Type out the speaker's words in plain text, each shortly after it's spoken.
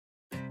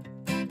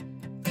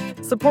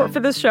Support for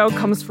this show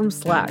comes from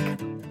Slack.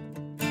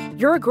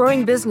 You're a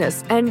growing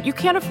business, and you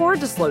can't afford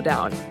to slow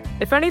down.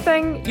 If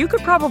anything, you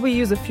could probably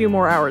use a few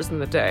more hours in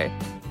the day.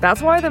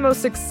 That's why the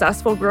most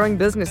successful growing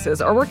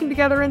businesses are working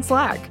together in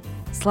Slack.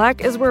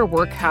 Slack is where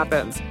work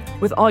happens,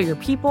 with all your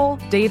people,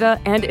 data,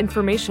 and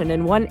information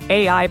in one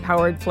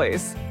AI-powered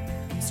place.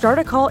 Start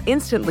a call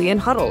instantly in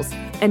huddles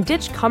and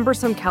ditch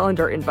cumbersome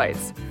calendar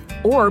invites.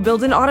 Or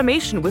build an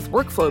automation with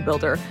Workflow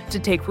Builder to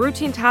take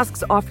routine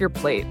tasks off your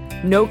plate.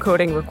 No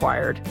coding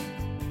required.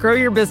 Grow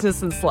your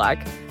business in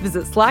Slack.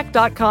 Visit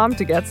slack.com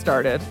to get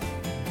started.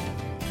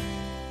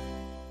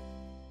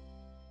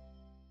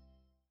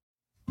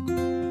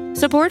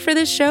 Support for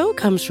this show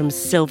comes from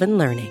Sylvan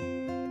Learning.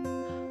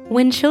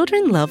 When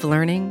children love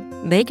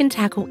learning, they can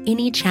tackle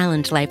any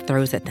challenge life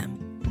throws at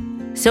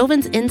them.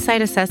 Sylvan's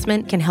Insight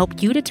Assessment can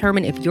help you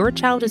determine if your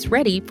child is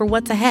ready for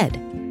what's ahead.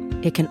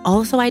 It can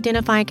also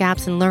identify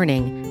gaps in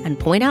learning and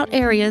point out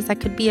areas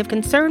that could be of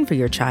concern for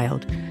your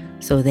child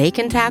so they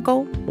can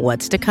tackle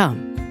what's to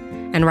come.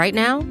 And right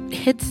now,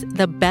 it's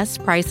the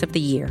best price of the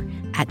year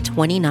at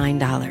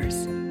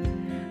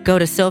 $29. Go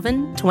to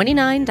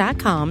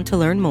sylvan29.com to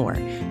learn more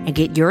and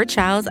get your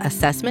child's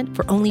assessment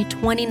for only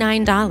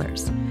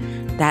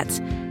 $29. That's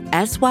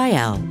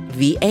SYLVAN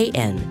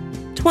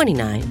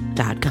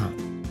 29.com.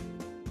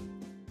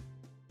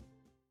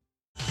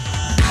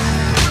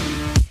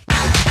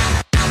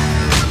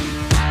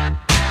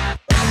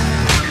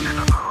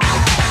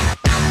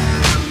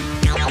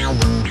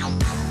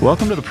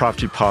 Welcome to the Prof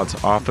G Pod's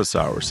Office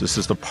Hours. This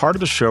is the part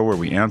of the show where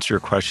we answer your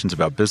questions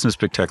about business,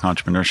 big tech,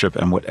 entrepreneurship,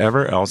 and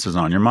whatever else is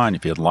on your mind.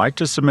 If you'd like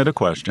to submit a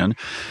question,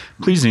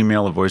 please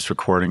email a voice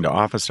recording to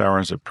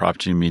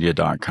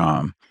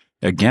officehours@profgmedia.com.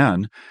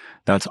 Again,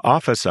 that's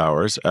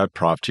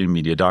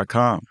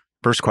officehours@profgmedia.com.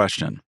 First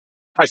question.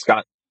 Hi,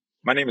 Scott.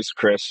 My name is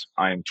Chris.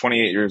 I am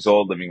 28 years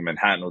old, living in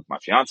Manhattan with my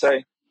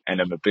fiance,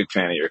 and I'm a big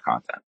fan of your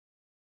content.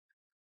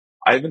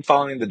 I have been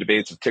following the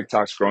debates of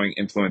TikTok's growing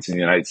influence in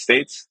the United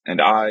States,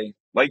 and I,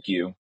 like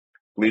you,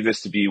 believe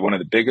this to be one of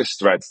the biggest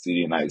threats to the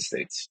United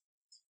States.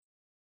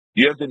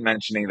 You have been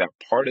mentioning that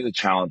part of the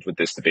challenge with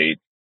this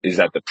debate is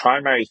that the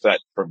primary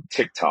threat from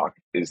TikTok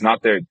is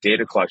not their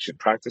data collection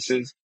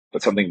practices,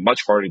 but something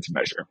much harder to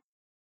measure: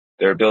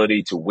 their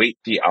ability to weight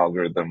the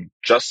algorithm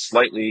just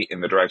slightly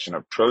in the direction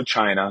of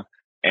pro-China,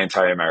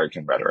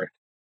 anti-American rhetoric.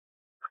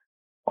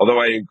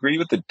 Although I agree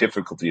with the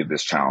difficulty of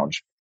this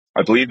challenge,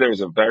 I believe there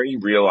is a very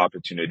real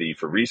opportunity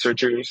for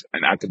researchers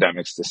and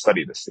academics to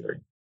study this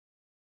theory.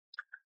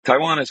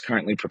 Taiwan is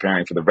currently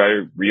preparing for the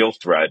very real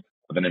threat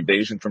of an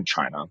invasion from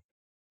China,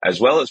 as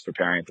well as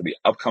preparing for the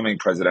upcoming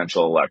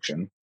presidential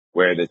election,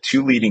 where the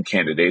two leading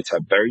candidates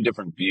have very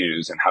different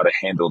views on how to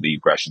handle the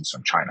aggressions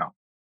from China.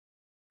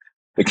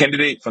 The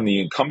candidate from the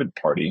incumbent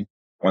party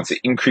wants to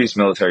increase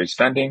military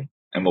spending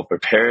and will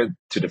prepare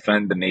to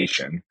defend the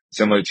nation,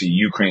 similar to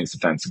Ukraine's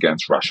defense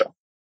against Russia.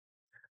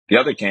 The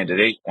other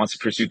candidate wants to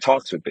pursue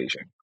talks with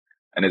Beijing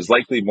and is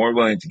likely more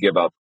willing to give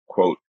up,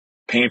 quote,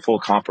 painful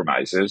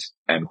compromises,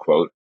 end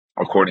quote,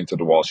 according to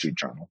the Wall Street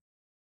Journal.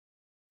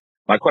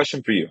 My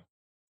question for you: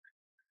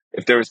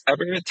 if there was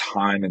ever a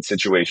time and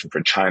situation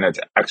for China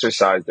to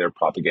exercise their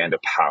propaganda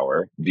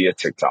power via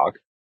TikTok,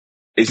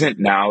 isn't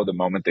now the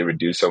moment they would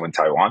do so in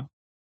Taiwan?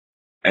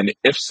 And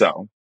if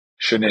so,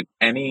 shouldn't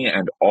any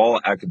and all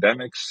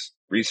academics,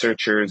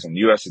 researchers, and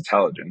U.S.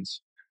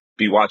 intelligence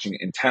be watching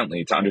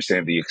intently to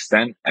understand the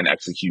extent and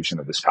execution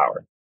of this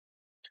power?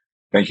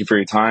 Thank you for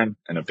your time,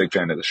 and a big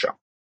fan of the show.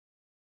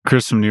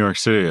 Chris from New York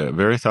City, a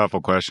very thoughtful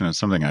question. It's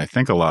something I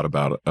think a lot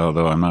about,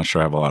 although I'm not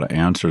sure I have a lot of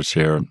answers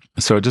here.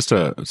 So just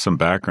some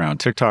background.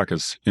 TikTok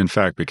is, in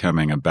fact,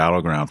 becoming a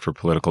battleground for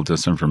political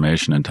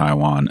disinformation in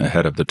Taiwan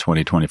ahead of the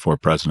 2024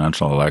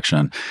 presidential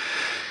election.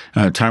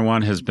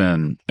 Taiwan has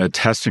been a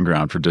testing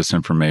ground for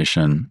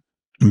disinformation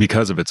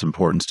because of its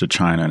importance to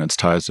China and its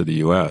ties to the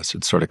U.S.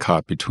 It's sort of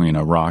caught between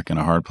a rock and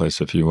a hard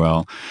place, if you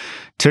will.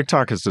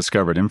 TikTok has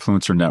discovered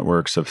influencer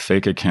networks of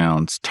fake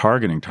accounts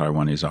targeting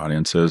Taiwanese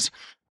audiences,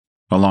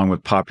 along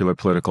with popular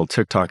political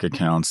TikTok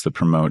accounts that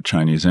promote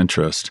Chinese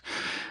interest.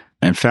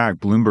 In fact,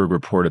 Bloomberg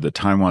reported that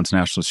Taiwan's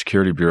National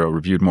Security Bureau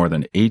reviewed more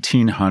than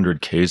 1,800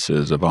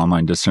 cases of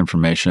online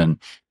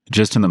disinformation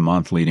just in the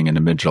month leading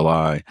into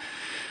mid-July.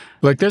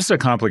 Look, this is a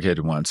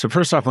complicated one. So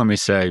first off, let me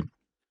say,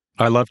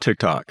 I love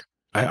TikTok.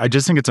 I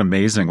just think it's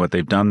amazing what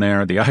they've done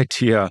there. The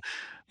idea,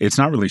 it's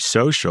not really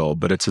social,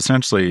 but it's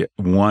essentially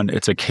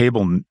it's a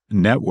cable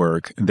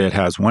network that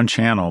has one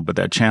channel, but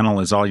that channel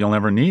is all you'll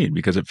ever need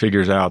because it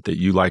figures out that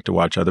you like to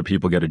watch other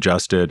people get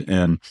adjusted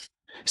and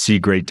see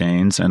Great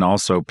Danes, and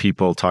also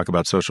people talk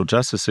about social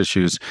justice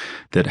issues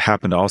that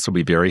happen to also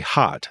be very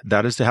hot.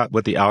 That is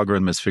what the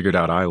algorithm has figured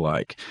out I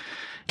like.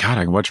 God,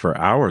 I can watch for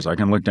hours. I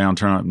can look down,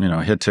 turn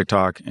on, hit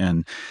TikTok,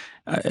 and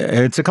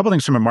it's a couple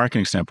things from a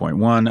marketing standpoint.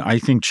 One, I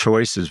think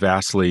choice is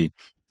vastly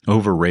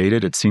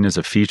overrated. It's seen as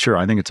a feature.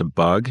 I think it's a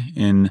bug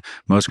in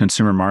most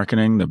consumer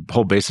marketing. The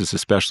whole basis,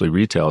 especially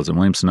retail, is that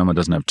Williams-Sonoma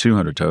doesn't have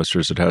 200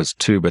 toasters. It has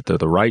 2, but they're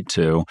the right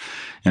 2.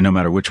 And no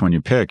matter which one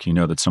you pick, you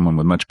know that someone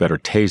with much better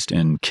taste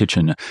in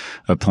kitchen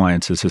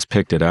appliances has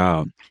picked it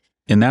out.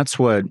 And that's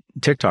what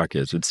TikTok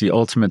is. It's the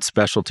ultimate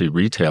specialty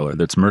retailer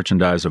that's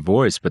merchandise a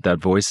voice, but that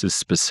voice is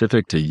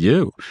specific to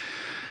you.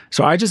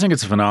 So I just think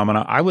it's a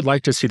phenomenon. I would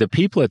like to see the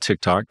people at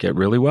TikTok get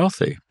really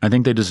wealthy. I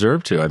think they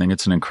deserve to. I think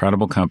it's an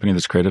incredible company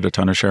that's created a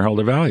ton of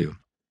shareholder value.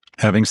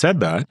 Having said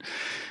that,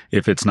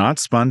 if it's not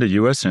spun to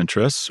U.S.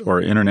 interests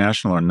or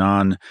international or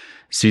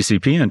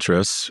non-CCP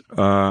interests,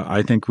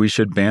 I think we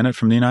should ban it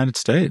from the United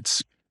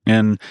States.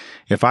 And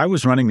if I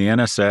was running the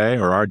NSA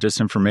or our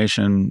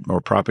disinformation or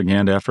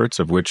propaganda efforts,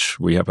 of which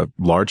we have a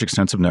large,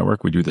 extensive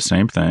network, we do the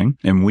same thing,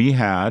 and we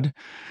had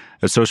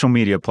a social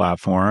media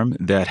platform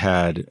that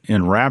had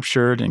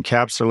enraptured,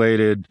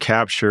 encapsulated,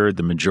 captured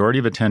the majority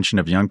of attention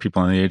of young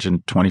people in the age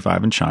of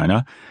 25 in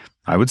China,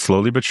 I would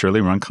slowly but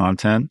surely run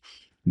content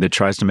that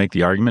tries to make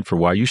the argument for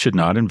why you should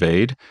not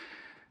invade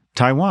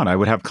Taiwan. I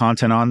would have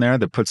content on there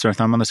that puts their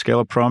thumb on the scale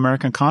of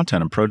pro-American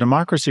content and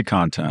pro-democracy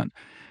content.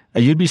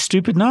 You'd be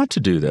stupid not to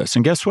do this.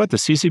 And guess what? The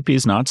CCP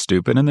is not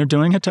stupid, and they're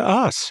doing it to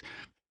us.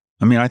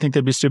 I mean, I think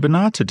they'd be stupid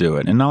not to do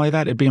it. And not only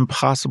that, it'd be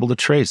impossible to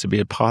trace. It'd be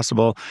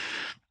impossible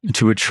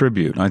to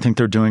attribute. I think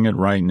they're doing it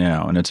right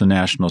now, and it's a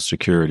national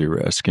security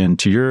risk. And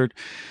to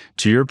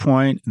your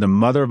point, the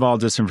mother of all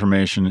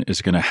disinformation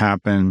is going to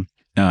happen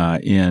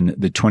in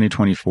the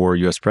 2024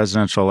 U.S.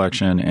 presidential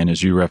election, and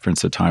as you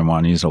referenced, the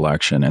Taiwanese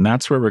election. And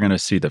that's where we're going to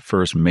see the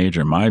first major,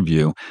 in my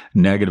view,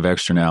 negative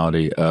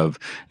externality of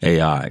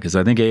AI. Because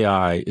I think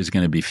AI is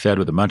going to be fed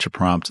with a bunch of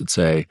prompts that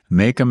say,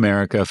 make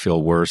America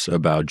feel worse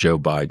about Joe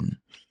Biden.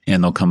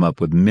 And they'll come up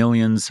with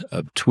millions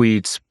of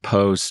tweets,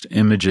 posts,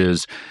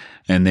 images,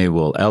 and they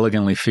will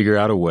elegantly figure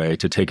out a way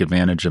to take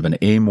advantage of an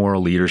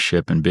amoral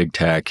leadership in big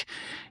tech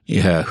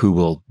who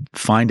will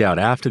find out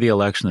after the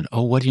election that,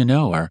 oh, what do you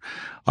know?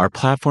 Our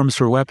platforms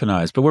were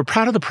weaponized, but we're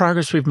proud of the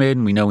progress we've made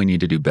and we know we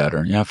need to do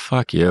better. Yeah,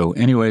 fuck you.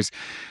 Anyways,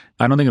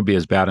 I don't think it'll be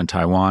as bad in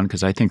Taiwan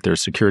because I think their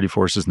security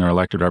forces and their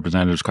elected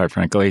representatives, quite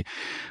frankly,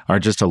 are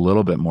just a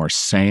little bit more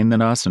sane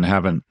than us and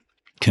haven't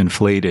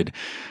conflated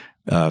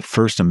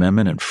First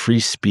Amendment and free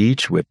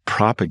speech with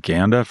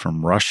propaganda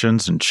from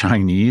Russians and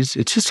Chinese.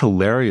 It's just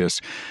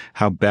hilarious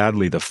how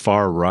badly the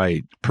far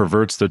right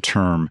perverts the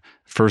term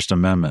First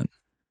Amendment.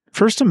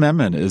 First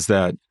Amendment is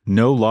that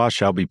no law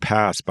shall be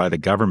passed by the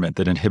government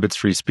that inhibits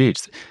free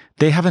speech.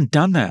 They haven't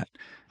done that.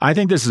 I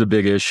think this is a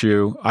big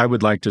issue. I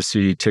would like to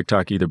see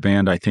TikTok either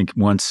banned. I think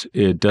once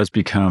it does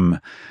become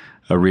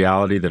a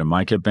reality that it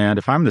might get banned,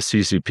 if I'm the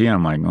CCP,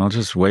 I'm like, well,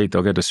 just wait.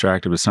 They'll get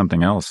distracted with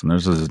something else. And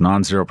there's this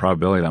non-zero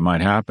probability that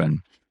might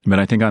happen. But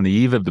I think on the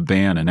eve of the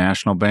ban, a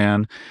national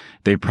ban,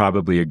 they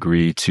probably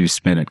agree to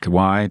spin it.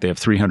 Why? They have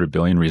 300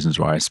 billion reasons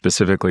why.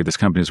 Specifically, this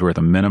company is worth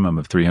a minimum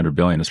of 300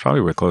 billion. It's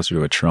probably worth closer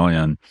to $1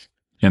 trillion.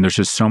 And there's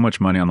just so much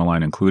money on the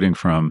line, including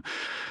from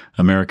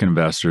American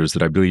investors,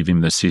 that I believe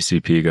even the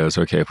CCP goes,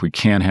 okay, if we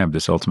can't have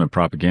this ultimate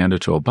propaganda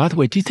tool. By the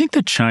way, do you think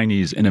the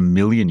Chinese in a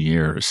million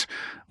years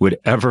would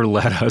ever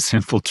let us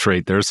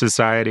infiltrate their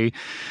society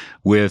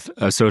with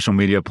a social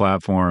media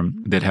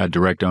platform that had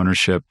direct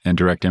ownership and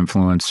direct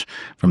influence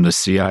from the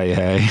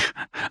CIA?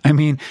 I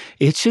mean,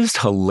 it's just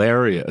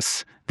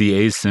hilarious, the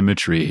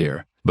asymmetry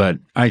here. But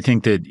I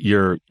think that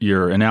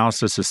your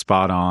analysis is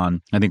spot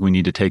on. I think we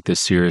need to take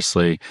this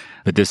seriously.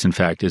 But this, in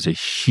fact, is a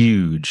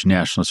huge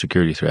national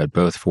security threat,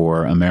 both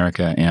for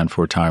America and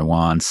for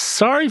Taiwan.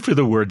 Sorry for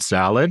the word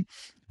salad.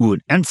 Un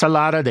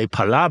ensalada de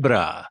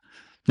palabra.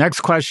 Next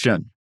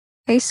question.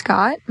 Hey,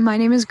 Scott. My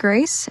name is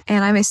Grace,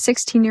 and I'm a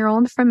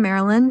 16-year-old from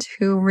Maryland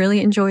who really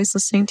enjoys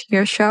listening to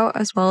your show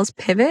as well as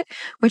Pivot,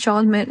 which I'll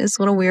admit is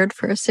a little weird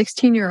for a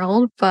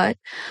 16-year-old. But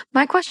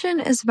my question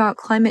is about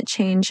climate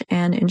change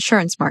and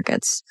insurance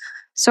markets.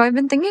 So I've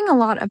been thinking a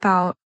lot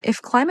about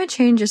if climate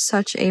change is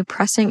such a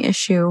pressing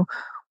issue,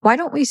 why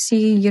don't we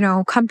see,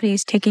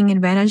 companies taking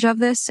advantage of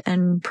this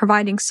and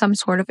providing some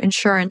sort of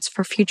insurance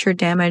for future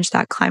damage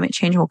that climate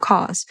change will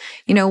cause?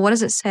 What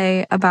does it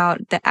say about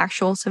the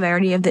actual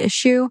severity of the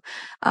issue?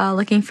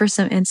 Looking for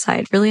some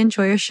insight. Really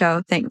enjoy your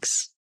show.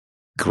 Thanks.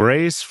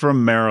 Grace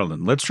from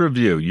Maryland. Let's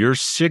review. You're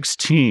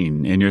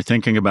 16 and you're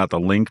thinking about the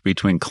link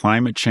between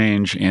climate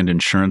change and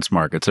insurance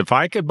markets. If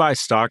I could buy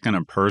stock in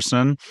a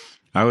person,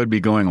 I would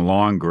be going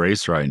long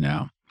Grace right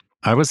now.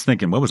 What was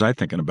I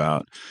thinking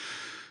about?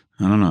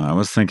 I don't know. I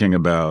was thinking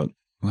about,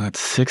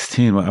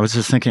 16? I was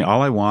just thinking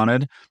all I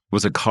wanted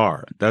was a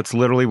car. That's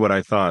literally what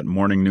I thought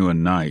morning, noon,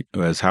 and night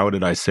was how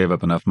did I save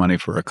up enough money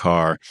for a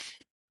car?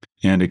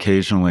 And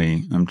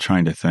occasionally I'm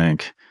trying to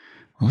think,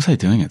 what was I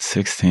doing at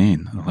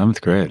 16?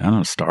 11th grade? I don't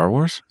know, Star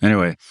Wars?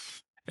 Anyway,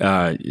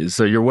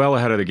 so you're well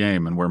ahead of the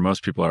game and where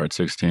most people are at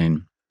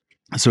 16.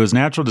 So as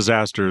natural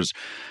disasters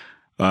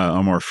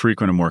are more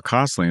frequent and more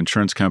costly,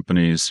 insurance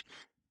companies,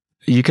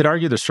 you could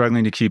argue they're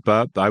struggling to keep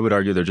up. I would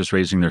argue they're just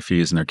raising their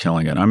fees and they're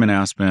killing it. I'm in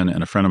Aspen,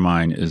 and a friend of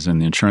mine is in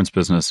the insurance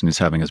business, and he's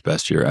having his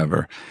best year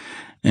ever.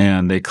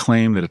 And they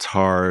claim that it's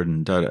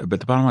hard, but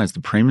the bottom line is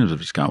the premiums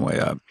have just gone way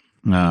up.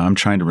 I'm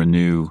trying to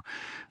renew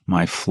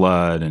my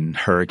flood and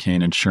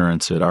hurricane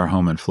insurance at our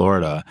home in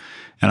Florida,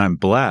 and I'm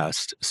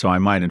blessed. So I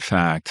might, in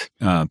fact,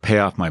 pay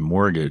off my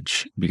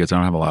mortgage because I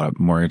don't have a lot of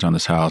mortgage on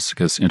this house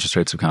because interest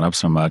rates have gone up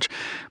so much.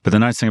 But the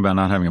nice thing about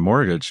not having a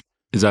mortgage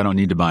is I don't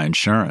need to buy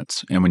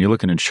insurance. And when you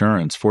look at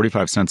insurance,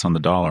 45 cents on the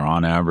dollar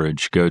on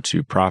average go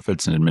to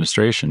profits and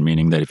administration,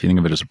 meaning that if you think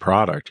of it as a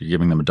product, you're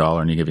giving them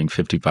 $1 and you're giving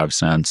 55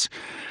 cents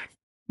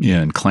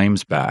in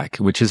claims back,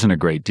 which isn't a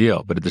great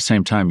deal. But at the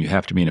same time, you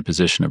have to be in a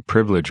position of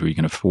privilege where you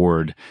can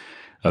afford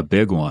a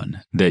big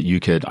one that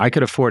I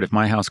could afford. If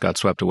my house got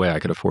swept away, I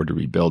could afford to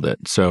rebuild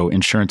it. So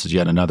insurance is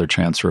yet another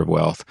transfer of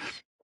wealth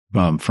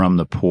from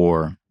the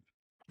poor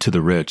to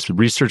the rich. The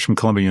research from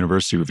Columbia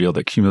University revealed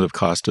that cumulative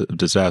cost of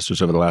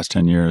disasters over the last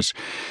 10 years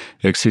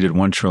exceeded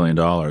 $1 trillion.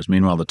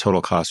 Meanwhile, the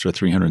total cost for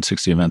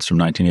 360 events from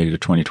 1980 to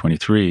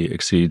 2023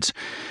 exceeds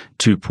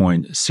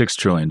 $2.6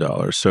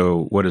 trillion.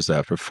 So what is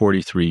that? For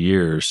 43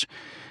 years,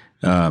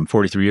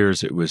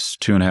 it was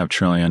 $2.5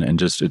 trillion, and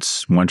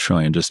it's $1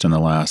 trillion just in the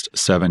last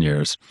 7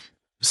 years.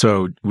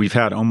 So we've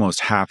had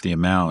almost half the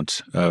amount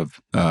of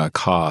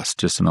cost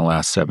just in the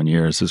last 7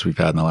 years as we've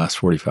had in the last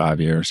 45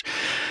 years.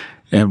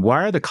 And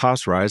why are the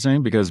costs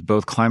rising? Because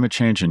both climate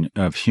change and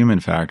of human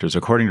factors.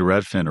 According to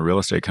Redfin, a real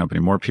estate company,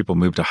 more people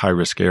moved to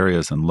high-risk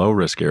areas than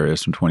low-risk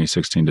areas from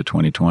 2016 to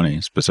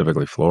 2020,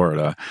 specifically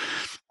Florida.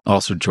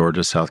 Also,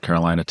 Georgia, South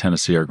Carolina,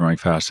 Tennessee are growing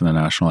faster than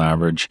the national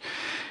average.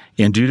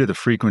 And due to the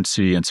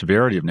frequency and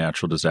severity of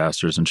natural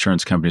disasters,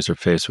 insurance companies are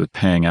faced with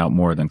paying out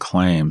more than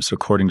claims.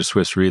 According to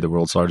Swiss Re, the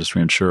world's largest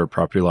reinsurer,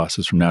 property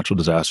losses from natural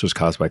disasters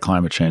caused by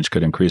climate change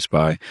could increase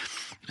by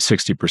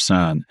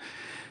 60%.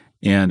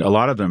 And a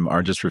lot of them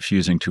are just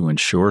refusing to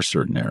insure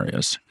certain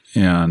areas.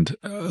 And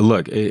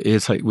look,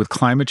 it's like with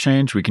climate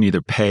change, we can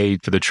either pay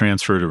for the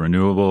transfer to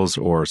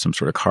renewables or some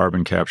sort of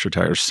carbon capture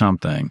tax or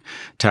something,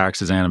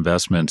 taxes and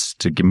investments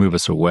to move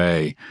us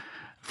away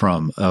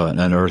from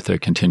an earth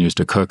that continues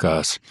to cook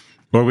us.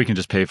 Or we can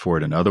just pay for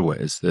it in other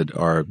ways that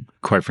are,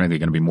 quite frankly,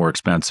 going to be more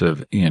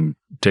expensive and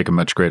take a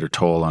much greater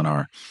toll on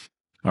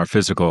our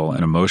physical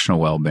and emotional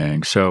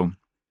well-being. So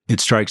it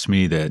strikes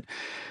me that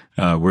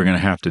we're going to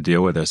have to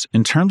deal with this.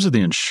 In terms of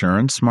the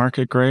insurance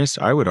market, Grace,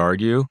 I would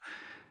argue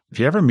if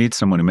you ever meet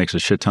someone who makes a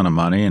shit ton of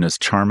money and is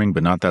charming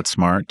but not that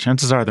smart,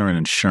 chances are they're in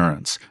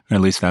insurance. Or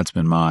at least that's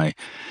been my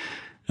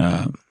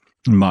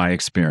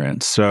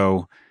experience.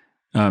 So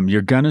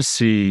you're going to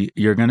see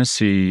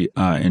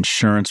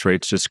insurance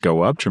rates just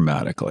go up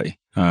dramatically.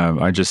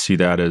 I just see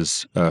that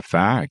as a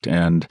fact,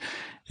 and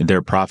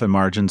their profit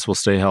margins will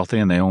stay healthy,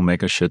 and they will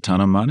make a shit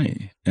ton of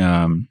money.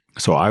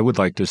 So I would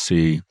like to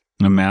see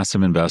a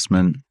massive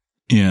investment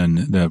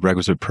in the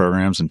requisite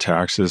programs and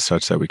taxes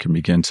such that we can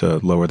begin to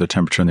lower the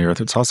temperature on the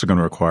earth. It's also going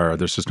to require,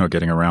 there's just no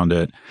getting around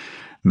it,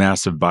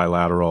 massive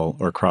bilateral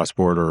or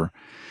cross-border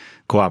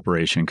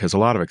cooperation, because a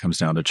lot of it comes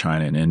down to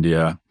China and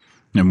India.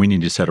 And we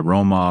need to set a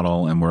role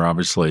model, and we're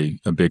obviously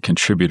a big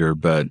contributor,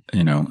 but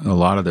a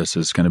lot of this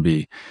is going to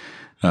be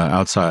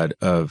outside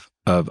of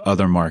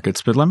other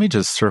markets. But let me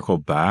just circle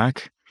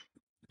back.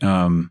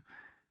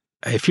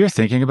 If you're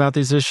thinking about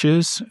these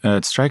issues,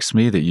 it strikes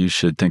me that you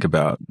should think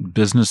about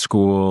business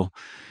school.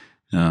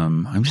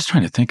 I'm just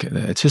trying to think.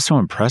 It's just so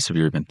impressive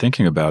you've been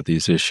thinking about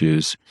these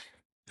issues.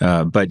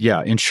 But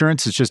yeah,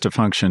 insurance is just a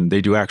function. They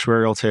do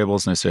actuarial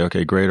tables and they say,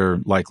 okay, greater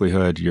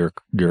likelihood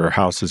your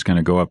house is going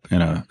to go up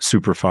in a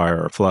super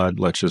fire or flood.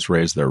 Let's just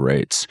raise their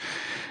rates.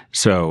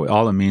 So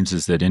all it means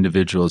is that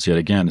individuals, yet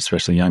again,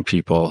 especially young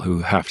people who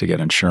have to get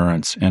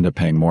insurance, end up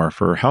paying more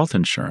for health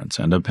insurance,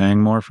 end up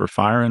paying more for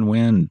fire and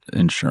wind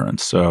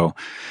insurance. So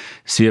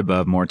see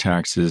above more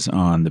taxes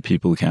on the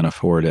people who can't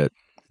afford it.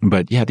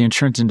 But yeah, the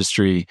insurance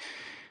industry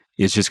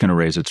is just going to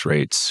raise its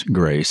rates,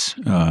 Grace.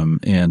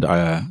 And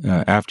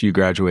after you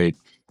graduate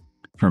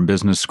from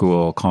business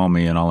school, call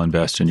me and I'll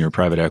invest in your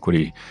private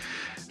equity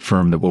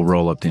firm that will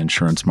roll up the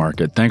insurance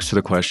market. Thanks for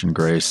the question,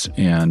 Grace.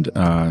 And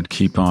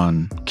keep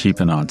on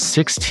keeping on.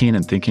 16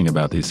 and thinking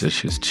about these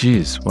issues.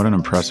 Geez, what an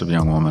impressive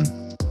young woman.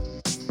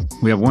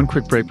 We have one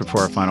quick break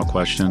before our final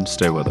question.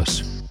 Stay with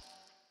us.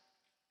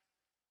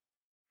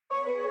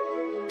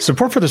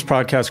 Support for this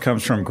podcast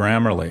comes from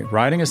Grammarly.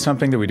 Writing is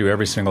something that we do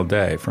every single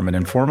day. From an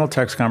informal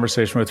text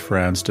conversation with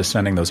friends to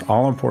sending those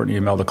all-important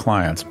email to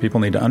clients, people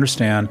need to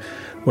understand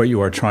what you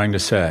are trying to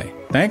say.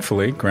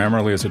 Thankfully,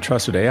 Grammarly is a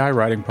trusted AI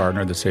writing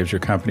partner that saves your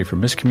company from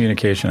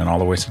miscommunication and all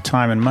the waste of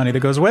time and money that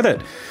goes with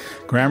it.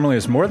 Grammarly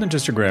is more than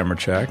just a grammar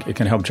check. It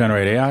can help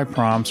generate AI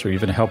prompts or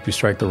even help you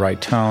strike the right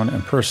tone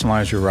and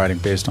personalize your writing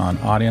based on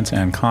audience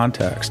and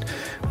context.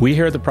 We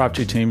here at the Prop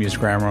G team use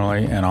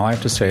Grammarly, and all I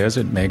have to say is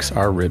it makes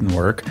our written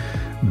work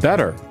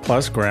better.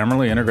 Plus,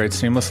 Grammarly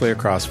integrates seamlessly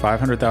across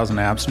 500,000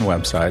 apps and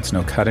websites.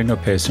 No cutting, no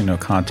pasting, no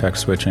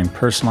context switching.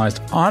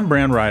 Personalized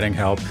on-brand writing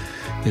help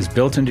is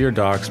built into your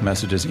docs,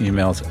 messages,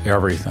 emails,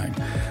 everything.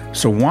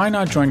 So why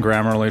not join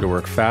Grammarly to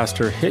work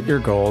faster, hit your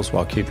goals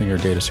while keeping your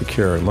data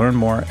secure? Learn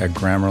more at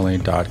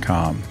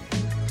Grammarly.com.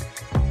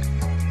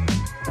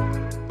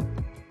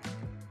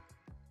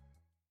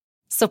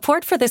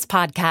 Support for this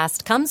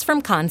podcast comes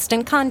from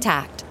Constant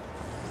Contact.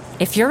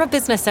 If you're a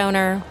business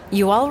owner,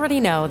 you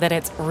already know that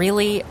it's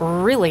really,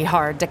 really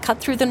hard to cut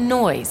through the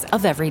noise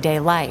of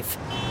everyday life.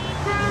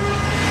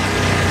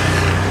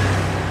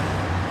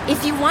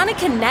 If you want to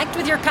connect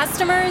with your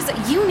customers,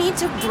 you need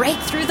to break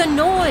through the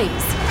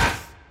noise.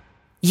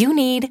 You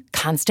need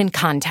Constant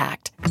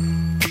Contact.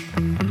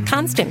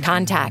 Constant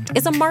Contact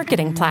is a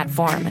marketing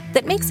platform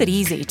that makes it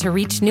easy to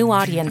reach new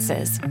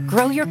audiences,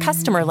 grow your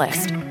customer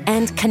list,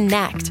 and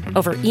connect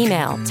over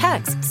email,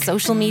 text,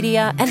 social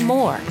media, and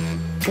more.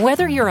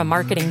 Whether you're a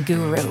marketing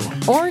guru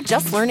or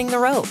just learning the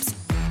ropes,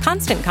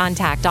 Constant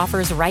Contact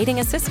offers writing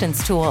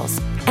assistance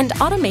tools and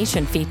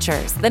automation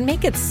features that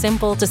make it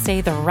simple to say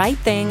the right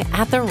thing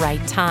at the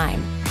right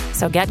time.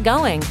 So get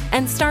going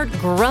and start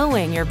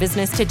growing your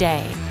business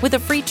today with a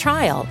free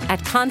trial at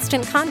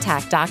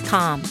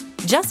ConstantContact.com.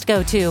 Just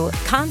go to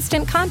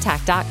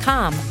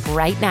ConstantContact.com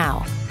right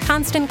now.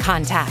 Constant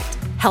Contact,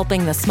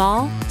 helping the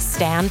small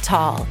stand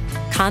tall.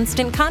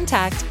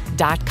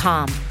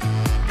 ConstantContact.com.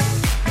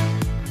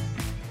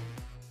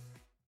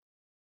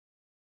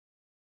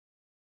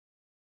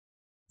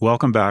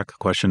 Welcome back.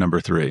 Question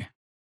number 3.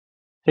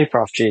 Hey,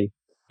 Prof G.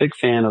 Big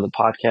fan of the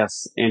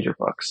podcasts and your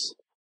books.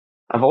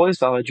 I've always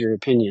valued your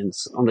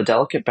opinions on the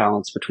delicate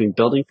balance between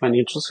building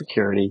financial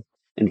security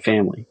and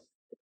family.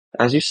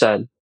 As you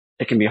said,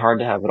 it can be hard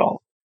to have it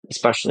all,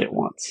 especially at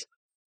once.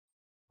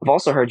 I've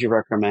also heard you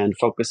recommend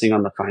focusing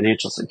on the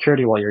financial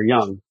security while you're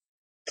young,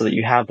 so that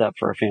you have that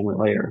for a family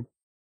later.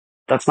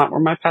 That's not where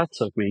my path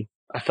took me.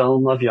 I fell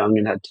in love young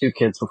and had 2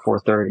 kids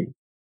before 30.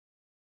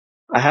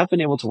 I have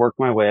been able to work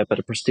my way up at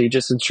a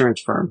prestigious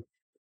insurance firm,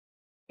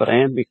 but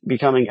I am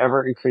becoming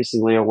ever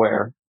increasingly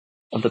aware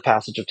of the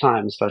passage of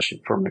time, especially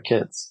for my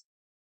kids.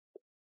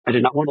 I do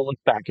not want to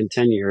look back in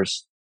 10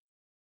 years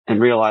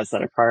and realize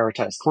that I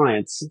prioritize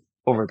clients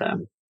over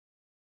them.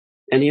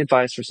 Any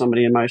advice for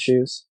somebody in my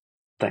shoes?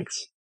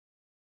 Thanks.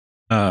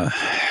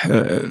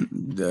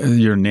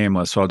 You're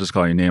nameless, so I'll just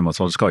call you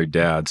nameless. I'll just call you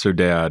Dad. So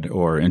Dad,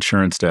 or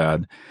Insurance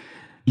Dad.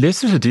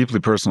 This is a deeply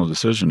personal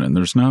decision, and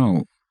there's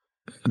no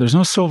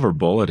silver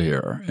bullet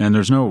here, and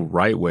there's no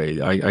right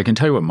way. I can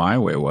tell you what my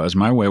way was.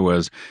 My way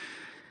was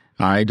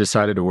I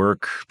decided to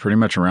work pretty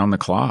much around the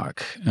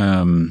clock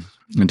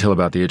until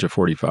about the age of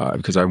 45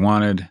 because I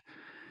wanted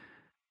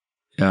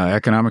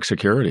economic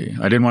security.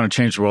 I didn't want to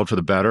change the world for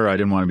the better. I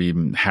didn't want to be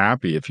even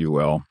happy, if you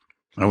will.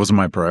 That wasn't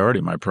my priority.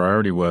 My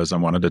priority was I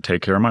wanted to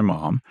take care of my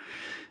mom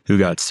who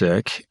got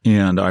sick,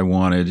 and I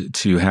wanted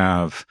to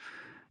have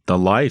the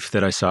life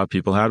that I saw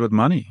people had with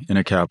money in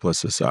a capitalist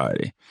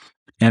society.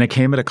 And it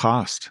came at a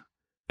cost.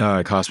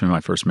 It cost me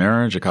my first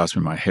marriage. It cost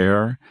me my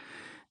hair.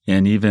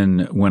 And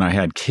even when I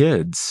had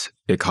kids,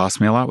 it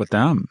cost me a lot with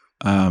them.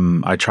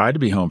 I tried to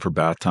be home for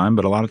bath time,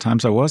 but a lot of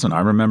times I wasn't.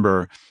 I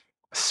remember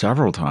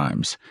several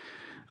times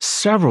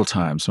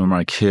when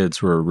my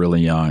kids were really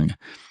young,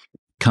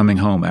 coming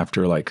home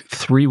after like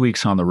 3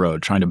 weeks on the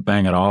road, trying to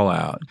bang it all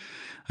out.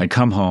 I'd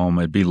come home,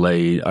 I'd be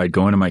late, I'd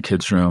go into my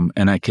kids' room,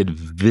 and I could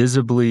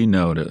visibly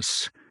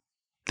notice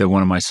that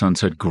one of my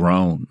sons had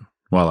grown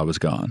while I was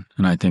gone.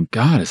 And I think,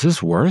 God, is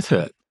this worth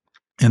it?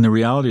 And the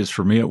reality is,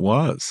 for me, it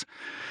was.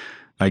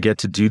 I get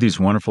to do these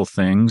wonderful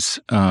things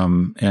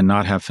and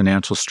not have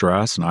financial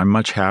stress, and I'm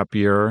much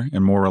happier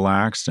and more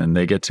relaxed, and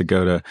they get to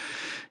go to,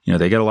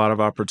 they get a lot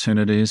of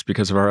opportunities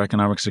because of our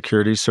economic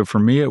security. So for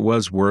me, it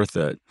was worth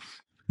it.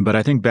 But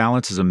I think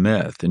balance is a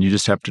myth, and you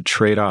just have to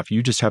trade off.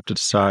 You just have to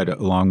decide,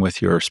 along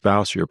with your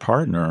spouse or your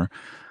partner,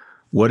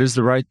 what is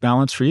the right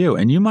balance for you.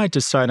 And you might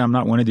decide, I'm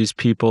not one of these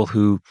people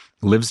who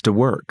lives to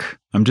work.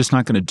 I'm just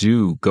not going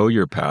to go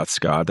your path,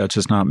 Scott. That's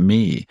just not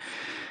me.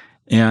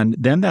 And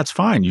then that's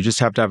fine. You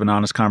just have to have an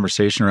honest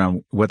conversation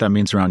around what that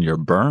means around your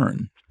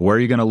burn. Where are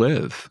you going to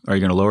live? Are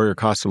you going to lower your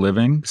cost of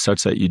living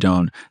such that you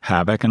don't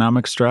have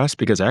economic stress?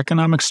 Because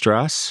economic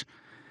stress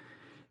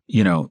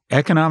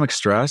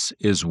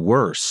is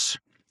worse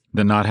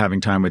than not having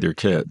time with your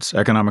kids.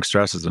 Economic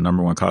stress is the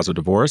number one cause of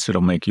divorce.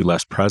 It'll make you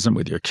less present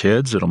with your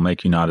kids. It'll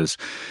make you not as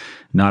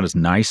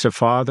nice a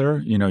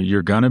father.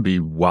 You're going to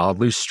be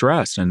wildly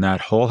stressed, and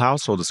that whole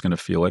household is going to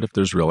feel it if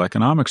there's real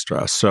economic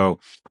stress. So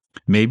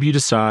maybe you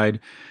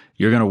decide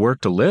you're going to work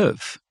to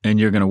live, and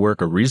you're going to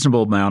work a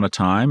reasonable amount of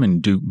time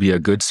and be a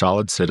good,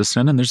 solid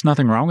citizen, and there's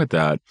nothing wrong with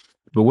that.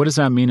 But what does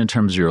that mean in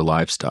terms of your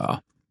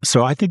lifestyle?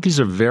 So I think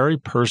these are very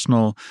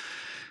personal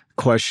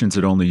questions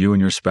that only you and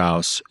your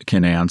spouse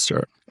can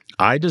answer.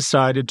 I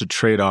decided to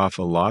trade off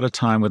a lot of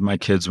time with my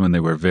kids when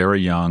they were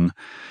very young,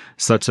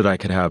 such that I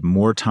could have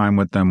more time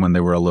with them when they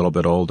were a little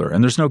bit older.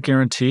 And there's no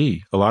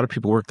guarantee. A lot of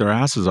people work their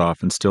asses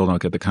off and still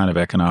don't get the kind of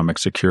economic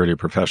security or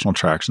professional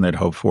traction they'd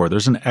hope for.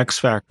 There's an X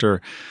factor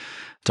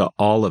to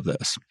all of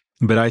this.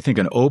 But I think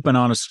an open,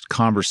 honest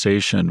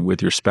conversation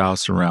with your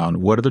spouse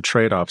around what are the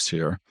trade-offs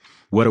here?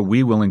 What are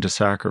we willing to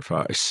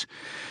sacrifice?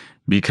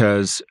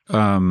 Because,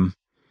 quite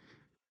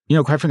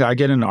frankly, I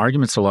get into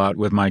arguments a lot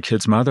with my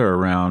kid's mother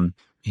around,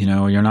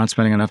 you're not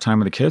spending enough time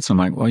with the kids. I'm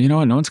like, well, you know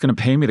what? No one's going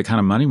to pay me the kind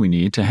of money we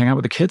need to hang out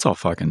with the kids all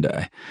fucking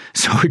day.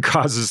 So it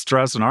causes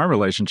stress in our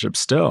relationship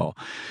still.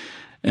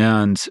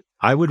 And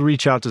I would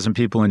reach out to some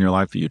people in your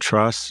life that you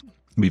trust,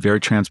 be very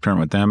transparent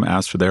with them,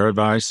 ask for their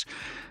advice.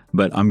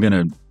 But I'm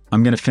going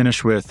to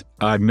finish with,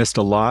 I missed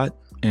a lot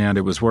and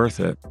it was worth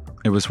it.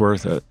 It was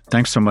worth it.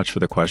 Thanks so much for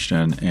the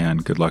question,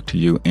 and good luck to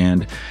you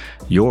and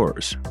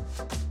yours.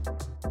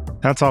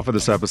 That's all for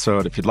this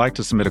episode. If you'd like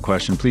to submit a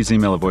question, please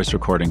email a voice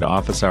recording to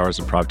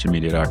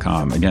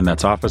officehours@prop2media.com. Again,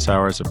 that's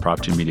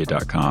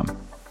officehours@prop2media.com.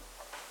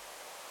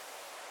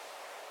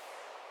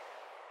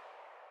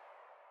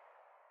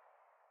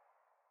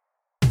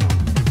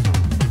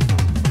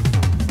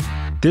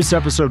 This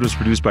episode was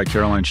produced by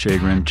Caroline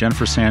Shagrin.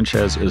 Jennifer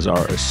Sanchez is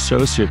our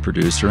associate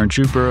producer, and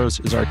Drew Burrows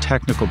is our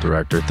technical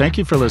director. Thank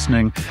you for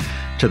listening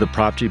to the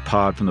Prop G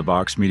Pod from the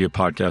Vox Media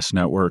Podcast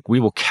Network. We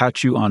will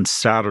catch you on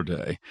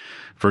Saturday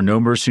for No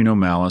Mercy, No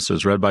Malice,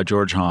 as read by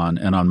George Hahn,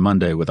 and on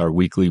Monday with our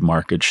weekly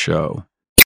market show.